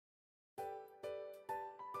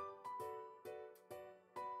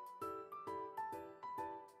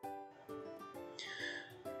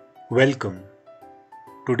Welcome.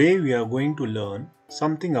 Today we are going to learn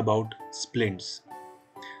something about splints.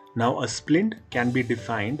 Now a splint can be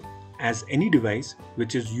defined as any device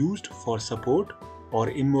which is used for support or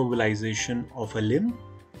immobilization of a limb,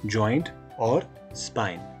 joint or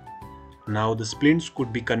spine. Now the splints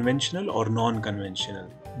could be conventional or non-conventional.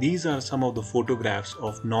 These are some of the photographs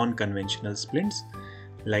of non-conventional splints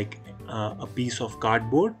like a piece of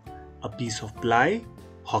cardboard, a piece of ply,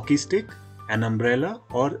 hockey stick, an umbrella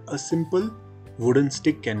or a simple wooden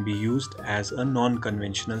stick can be used as a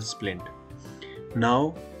non-conventional splint.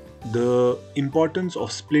 Now, the importance of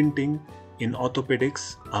splinting in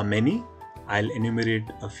orthopedics are many. I'll enumerate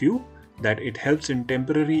a few. That it helps in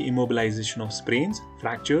temporary immobilization of sprains,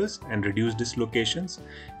 fractures and reduce dislocations.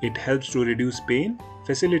 It helps to reduce pain,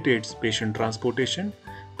 facilitates patient transportation,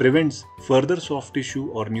 prevents further soft tissue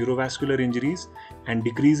or neurovascular injuries and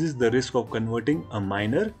decreases the risk of converting a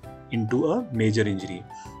minor into a major injury.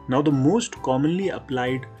 Now the most commonly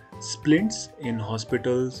applied splints in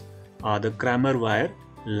hospitals are the Cramer wire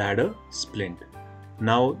ladder splint.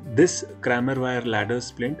 Now this Cramer wire ladder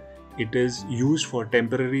splint, it is used for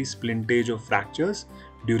temporary splintage of fractures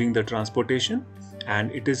during the transportation, and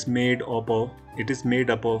it is made up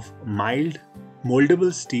of mild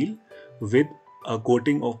moldable steel with a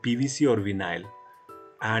coating of PVC or vinyl,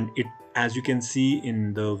 and it, as you can see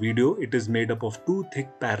in the video, it is made up of two thick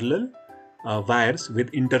parallel wires with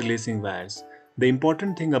interlacing wires. The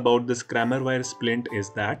important thing about this Cramer wire splint is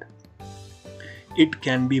that it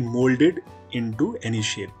can be molded into any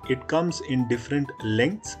shape. It comes in different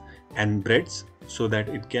lengths and breadths so that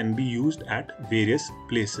it can be used at various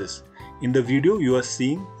places. In the video you are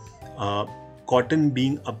seeing cotton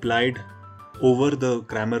being applied over the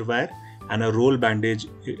Cramer wire and a roll bandage,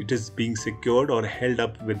 it is being secured or held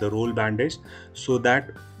up with the roll bandage so that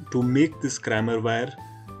to make this Cramer wire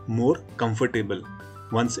more comfortable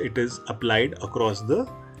once it is applied across the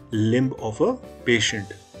limb of a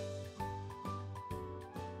patient.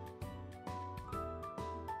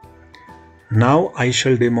 Now I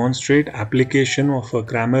shall demonstrate application of a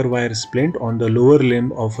Cramer wire splint on the lower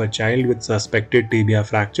limb of a child with suspected tibia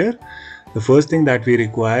fracture. The first thing that we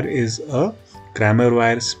require is a Cramer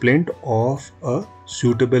wire splint of a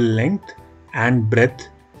suitable length and breadth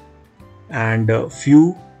and a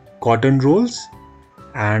few cotton rolls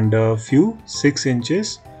and a few 6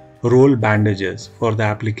 inches roll bandages for the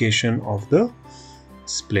application of the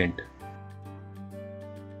splint.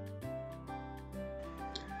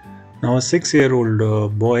 Now a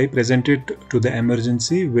 6-year-old boy presented to the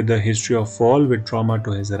emergency with a history of fall with trauma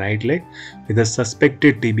to his right leg with a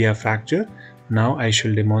suspected tibia fracture. Now I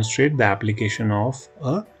shall demonstrate the application of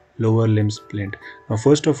a lower limb splint. Now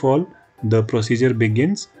first of all, the procedure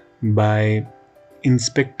begins by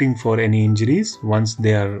inspecting for any injuries. Once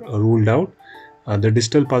they are ruled out, the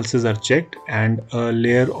distal pulses are checked and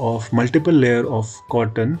multiple layer of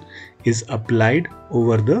cotton is applied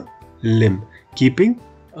over the limb, keeping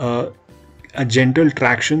a gentle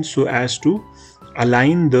traction so as to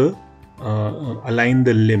align the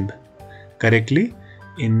limb correctly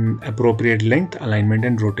in appropriate length, alignment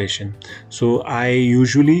and rotation. So I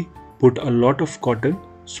usually put a lot of cotton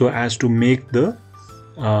so as to make the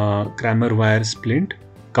Cramer wire splint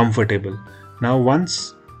comfortable. Now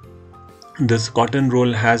once this cotton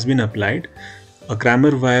roll has been applied, a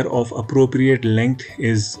Cramer wire of appropriate length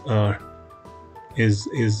is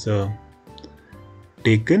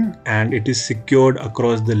taken and it is secured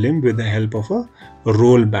across the limb with the help of a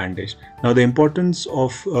roll bandage. Now the importance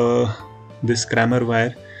of this Cramer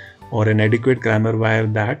wire or an adequate Cramer wire,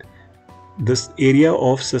 that this area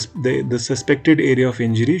of the suspected area of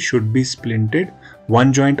injury should be splinted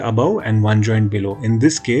one joint above and one joint below. In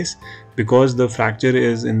this case, because the fracture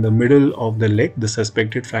is in the middle of the leg, the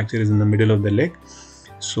suspected fracture is in the middle of the leg,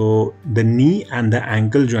 so the knee and the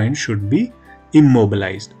ankle joint should be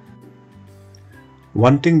immobilized.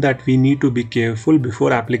 One thing that we need to be careful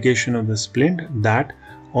before application of the splint, that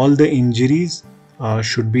all the injuries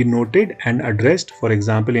should be noted and addressed. For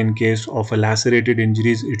example, in case of a lacerated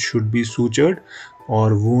injuries, it should be sutured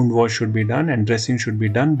or wound wash should be done and dressing should be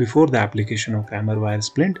done before the application of Cramer wire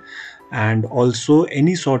splint. And also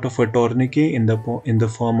any sort of a tourniquet in the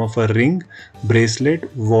form of a ring,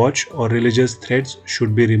 bracelet, watch or religious threads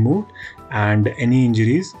should be removed and any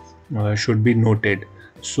injuries should be noted.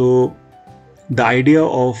 So the idea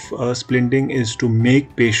of splinting is to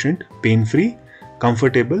make patient pain-free,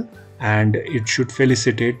 comfortable, and it should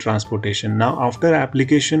facilitate transportation. Now after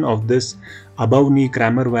application of this above knee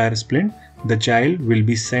Cramer wire splint, the child will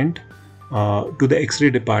be sent to the X-ray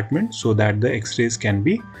department so that the X-rays can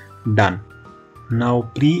be done. Now,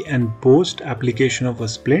 pre and post application of a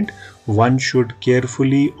splint, one should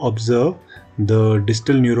carefully observe the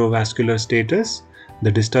distal neurovascular status,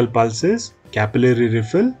 the distal pulses, capillary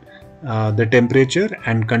refill, the temperature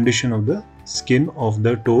and condition of the skin of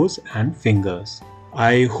the toes and fingers.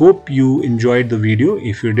 I hope you enjoyed the video.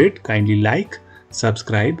 If you did, kindly like,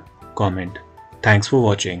 subscribe, comment. Thanks for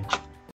watching.